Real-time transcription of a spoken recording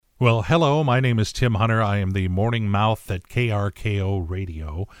Well, hello, my name is Tim Hunter. I am the morning mouth at KRKO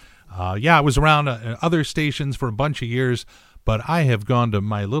Radio. I was around other stations for a bunch of years, but I have gone to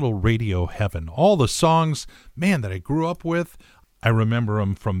my little radio heaven. All the songs, man, that I grew up with, I remember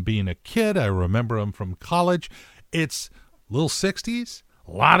them from being a kid. I remember them from college. It's little 60s,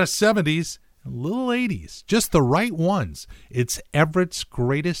 a lot of 70s, little 80s, just the right ones. It's Everett's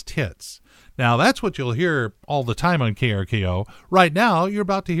Greatest Hits. Now, that's what you'll hear all the time on KRKO. Right now, you're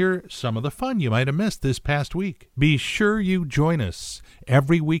about to hear some of the fun you might have missed this past week. Be sure you join us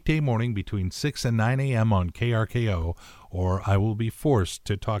every weekday morning between 6 and 9 a.m. on KRKO, or I will be forced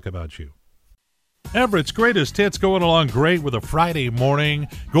to talk about you. Everett's Greatest Hits going along great with a Friday morning.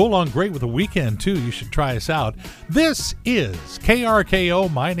 Go along great with a weekend, too. You should try us out. This is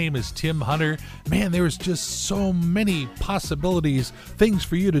KRKO. My name is Tim Hunter. Man, there's just so many possibilities, things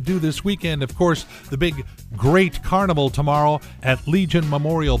for you to do this weekend. Of course, the big great carnival tomorrow at Legion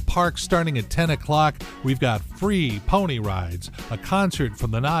Memorial Park starting at 10 o'clock. We've got free pony rides, a concert from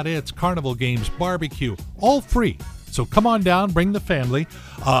the Not It's, carnival games, barbecue, all free. So come on down, bring the family.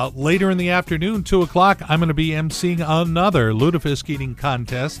 Later in the afternoon, 2 o'clock, I'm going to be emceeing another lutefisk eating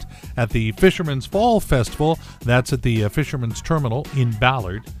contest at the Fisherman's Fall Festival. That's at the Fisherman's Terminal in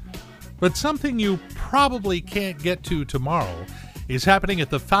Ballard. But something you probably can't get to tomorrow is happening at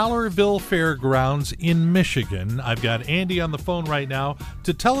the Fowlerville Fairgrounds in Michigan. I've got Andy on the phone right now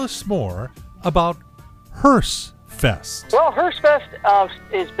to tell us more about Hearst Fest. Well, Hearst Fest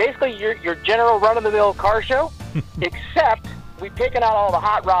is basically your general run-of-the-mill car show, except we've taken out all the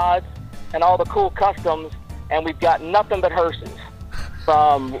hot rods and all the cool customs, and we've got nothing but hearses.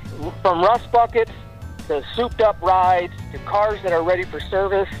 From rust buckets to souped-up rides to cars that are ready for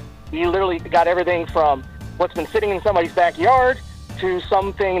service. We literally got everything from what's been sitting in somebody's backyard to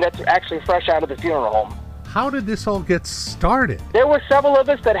something that's actually fresh out of the funeral home. How did this all get started? There were several of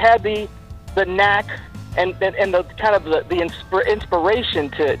us that had the knack and the kind of the inspiration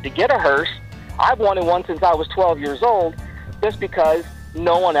to get a hearse. I've wanted one since I was 12 years old, just because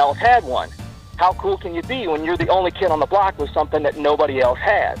no one else had one. How cool can you be when you're the only kid on the block with something that nobody else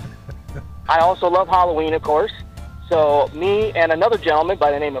has? I also love Halloween, of course. So me and another gentleman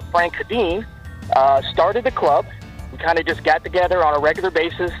by the name of Frank Hadeen started the club. We kind of just got together on a regular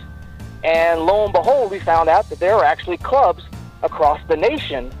basis, and lo and behold, we found out that there are actually clubs across the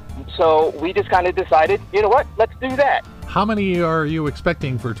nation. So we just kind of decided, you know what, let's do that. How many are you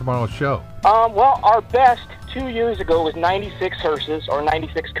expecting for tomorrow's show? Well, our best 2 years ago was 96 hearses or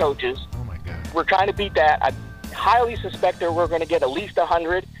 96 coaches. Oh, my God. We're trying to beat that. I highly suspect that we're going to get at least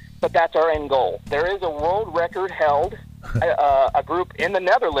 100, but that's our end goal. There is a world record held, a group in the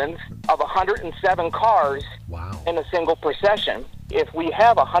Netherlands, of 107 cars in a single procession. If we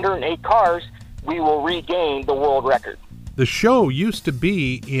have 108 cars, we will regain the world record. The show used to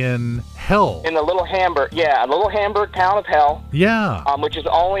be in Hell. In the little Hamburg, a little Hamburg town of Hell. Yeah. Which is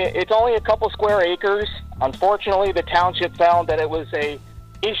only a couple square acres. Unfortunately, the township found that it was a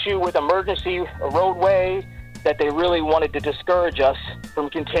issue with emergency roadway that they really wanted to discourage us from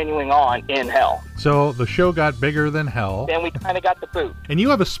continuing on in Hell. So the show got bigger than Hell. And we kind of got the boot. And you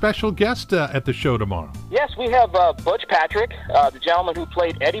have a special guest at the show tomorrow. Yes, we have Butch Patrick, the gentleman who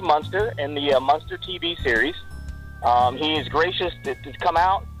played Eddie Munster in the Munster TV series. He is gracious to come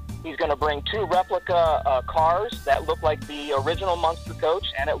out. He's going to bring 2 replica cars that look like the original Munster coach,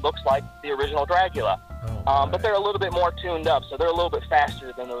 and it looks like the original Dracula. But they're a little bit more tuned up, so they're a little bit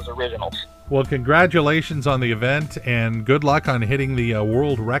faster than those originals. Well, congratulations on the event, and good luck on hitting the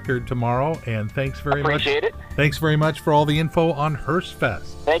world record tomorrow, and thanks very much. Appreciate it. Thanks very much for all the info on Hearst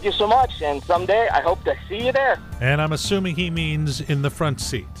Fest. Thank you so much, and someday I hope to see you there. And I'm assuming he means in the front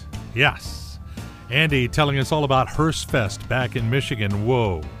seat. Yes. Andy telling us all about Hearst Fest back in Michigan.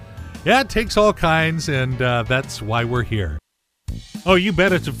 Whoa. Yeah, it takes all kinds, and that's why we're here. Oh, you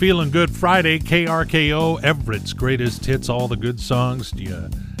bet it's a Feeling Good Friday. KRKO, Everett's Greatest Hits, all the good songs you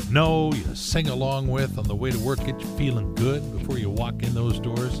know, you sing along with on the way to work, get you feeling good before you walk in those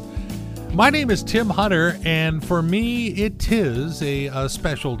doors. My name is Tim Hunter, and for me, it is a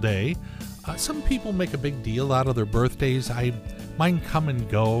special day. Some people make a big deal out of their birthdays. Mine come and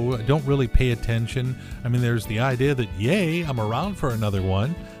go. I don't really pay attention. I mean, there's the idea that, yay, I'm around for another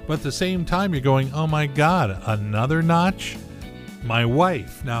one. But at the same time, you're going, oh my God, another notch? My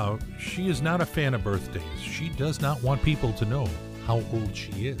wife, now, she is not a fan of birthdays. She does not want people to know how old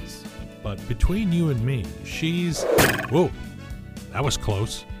she is. But between you and me, she's... Whoa, that was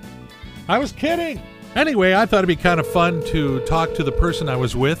close. I was kidding. Anyway, I thought it'd be kind of fun to talk to the person I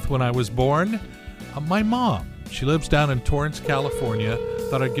was with when I was born. My mom. She lives down in Torrance, California.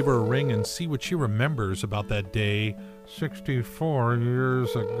 Thought I'd give her a ring and see what she remembers about that day 64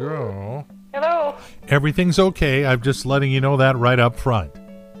 years ago. Hello. Everything's okay. I'm just letting you know that right up front.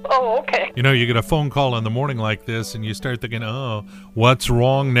 Oh, okay. You know, you get a phone call in the morning like this, and you start thinking, oh, what's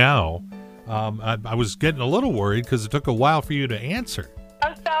wrong now? I was getting a little worried because it took a while for you to answer.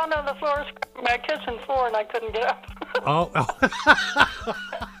 I was down on the floor, my kitchen floor, and I couldn't get up. Oh.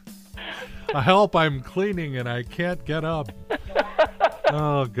 Help, I'm cleaning and I can't get up.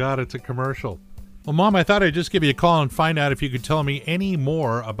 Oh, God, it's a commercial. Well, Mom, I thought I'd just give you a call and find out if you could tell me any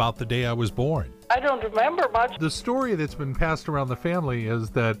more about the day I was born. I don't remember much. The story that's been passed around the family is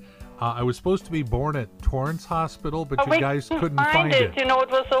that I was supposed to be born at Torrance Hospital, but you guys couldn't find it. You know,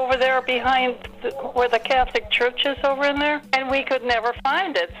 it was over there behind where the Catholic Church is over in there, and we could never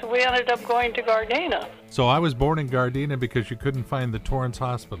find it, so we ended up going to Gardena. So I was born in Gardena because you couldn't find the Torrance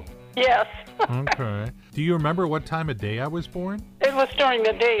Hospital. Yes. Okay. Do you remember what time of day I was born? It was during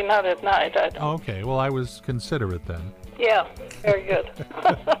the day, not at night. Okay, well, I was considerate then. Yeah, very good.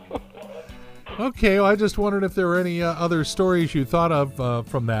 Okay, well, I just wondered if there were any other stories you thought of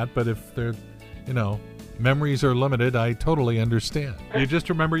from that, but if they're, memories are limited, I totally understand. You just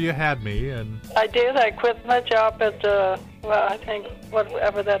remember you had me, and... I did. I quit my job at, I think,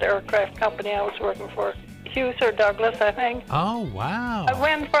 whatever that aircraft company I was working for. Hughes or Douglas, I think. Oh, wow. I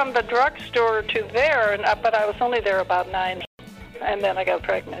went from the drugstore to there, but I was only there about 9. And then I got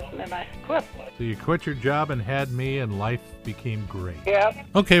pregnant, and then I quit. So you quit your job and had me, and life became great. Yeah.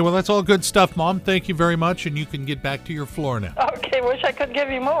 Okay, well, that's all good stuff, Mom. Thank you very much, and you can get back to your floor now. Okay, wish I could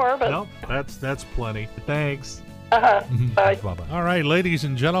give you more, but... Nope, that's plenty. Thanks. Bye. Bye-bye. All right, ladies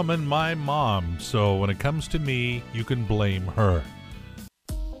and gentlemen, my mom. So when it comes to me, you can blame her.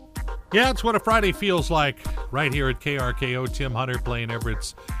 Yeah, it's what a Friday feels like right here at KRKO. Tim Hunter playing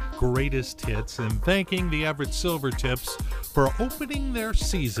Everett's greatest hits and thanking the Everett Silvertips for opening their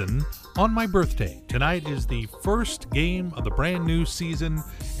season on my birthday. Tonight is the first game of the brand new season,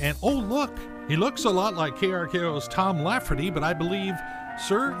 and oh look, he looks a lot like KRKO's Tom Lafferty, but I believe,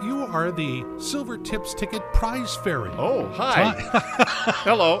 sir, you are the Silvertips ticket prize fairy. Oh, hi.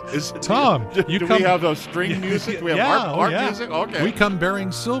 Hello. Tom, do we have a string music? We have harp music? Okay. We come bearing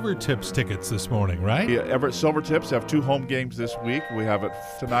Silvertips tickets this morning, right? Yeah, Everett Silvertips have 2 home games this week. We have it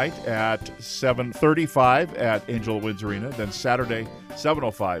tonight at 7:35 at Angel Winds Arena, then Saturday,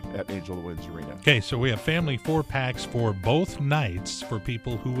 7:05 at Angel Winds Arena. Okay, so we have family 4-packs for both nights for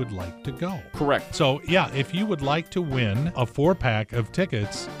people who would like to go. Correct. So, yeah, if you would like to win a 4-pack of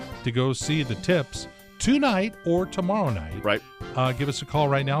tickets to go see the Tips tonight or tomorrow night, right? Give us a call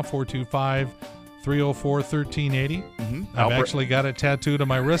right now, 425-304-1380. I've actually got it tattooed on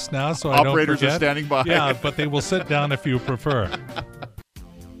my wrist now, so I don't forget. Operators are standing by. Yeah, but they will sit down if you prefer.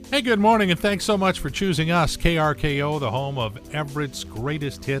 Hey, good morning, and thanks so much for choosing us, KRKO, the home of Everett's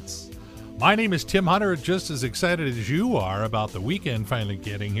greatest hits. My name is Tim Hunter, just as excited as you are about the weekend finally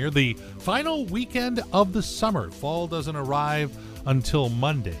getting here. The final weekend of the summer. Fall doesn't arrive until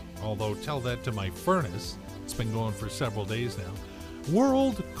Monday, although tell that to my furnace. It's been going for several days now.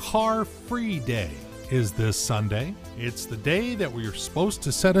 World Car Free Day is this Sunday. It's the day that we're supposed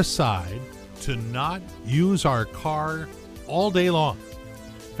to set aside to not use our car all day long.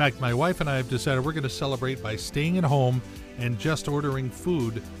 In fact, my wife and I have decided we're going to celebrate by staying at home and just ordering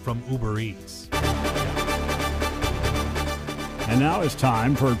food from Uber Eats. And now it's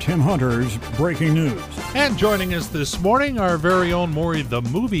time for Tim Hunter's Breaking News. And joining us this morning, our very own Maury the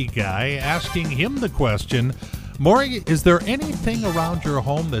Movie Guy, asking him the question, Maury, is there anything around your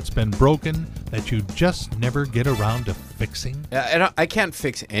home that's been broken that you just never get around to fixing? And I can't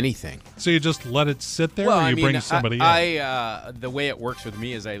fix anything. So you just let it sit there, well, or you bring somebody in? The way it works with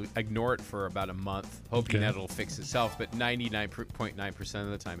me is I ignore it for about a month, hoping that it'll fix itself. But 99.9%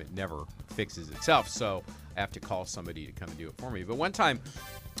 of the time, it never fixes itself. So I have to call somebody to come and do it for me. But one time,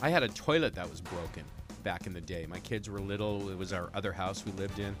 I had a toilet that was broken back in the day. My kids were little. It was our other house we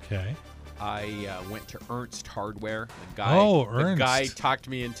lived in. Okay. I went to Ernst Hardware. Ernst. The guy talked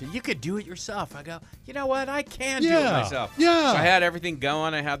me into, you could do it yourself. I go, you know what? I can do it myself. Yeah. So I had everything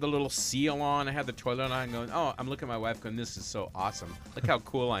going. I had the little seal on. I had the toilet on. I'm going, I'm looking at my wife going, this is so awesome. Look how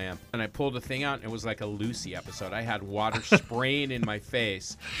cool I am. And I pulled the thing out, and it was like a Lucy episode. I had water spraying in my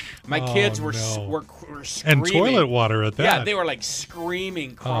face. My kids were screaming. And toilet water at that. Yeah, they were like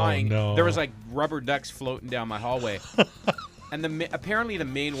screaming, crying. Oh, no. There was like rubber ducks floating down my hallway. And apparently the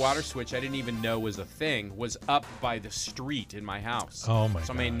main water switch, I didn't even know was a thing, was up by the street in my house. Oh, my God.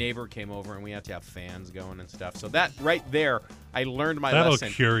 So my neighbor came over, and we had to have fans going and stuff. So that right there, I learned my That'll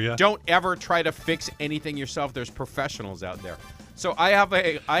lesson. Cure you. Don't ever try to fix anything yourself. There's professionals out there. So I have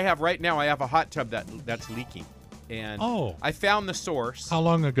right now a hot tub that's leaking and Oh. I found the source. How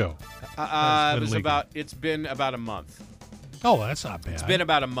long ago? It's been about a month. Oh, that's not bad. It's been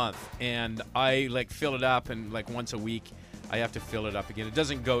about a month, and I fill it up, and once a week I have to fill it up again. It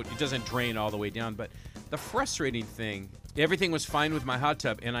doesn't drain all the way down. But the frustrating thing, everything was fine with my hot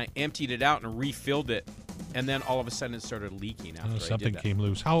tub, and I emptied it out and refilled it, and then all of a sudden it started leaking after I did something that. came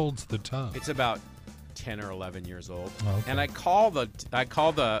loose. How old's the tub? It's about 10 or 11 years old. Oh, okay. And I call the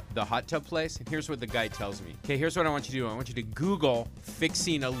hot tub place, and here's what the guy tells me. Okay, here's what I want you to do. I want you to Google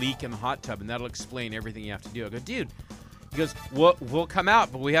fixing a leak in the hot tub, and that'll explain everything you have to do. I go, dude. He goes, we'll come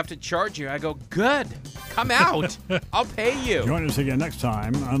out, but we have to charge you. I go, good. Come out. I'll pay you. Join us again next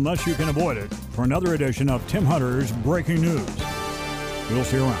time, unless you can avoid it, for another edition of Tim Hunter's Breaking News. We'll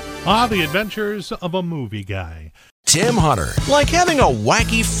see you around. The Adventures of a Movie Guy. Tim Hunter, like having a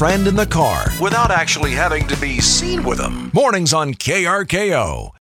wacky friend in the car without actually having to be seen with him. Mornings on KRKO.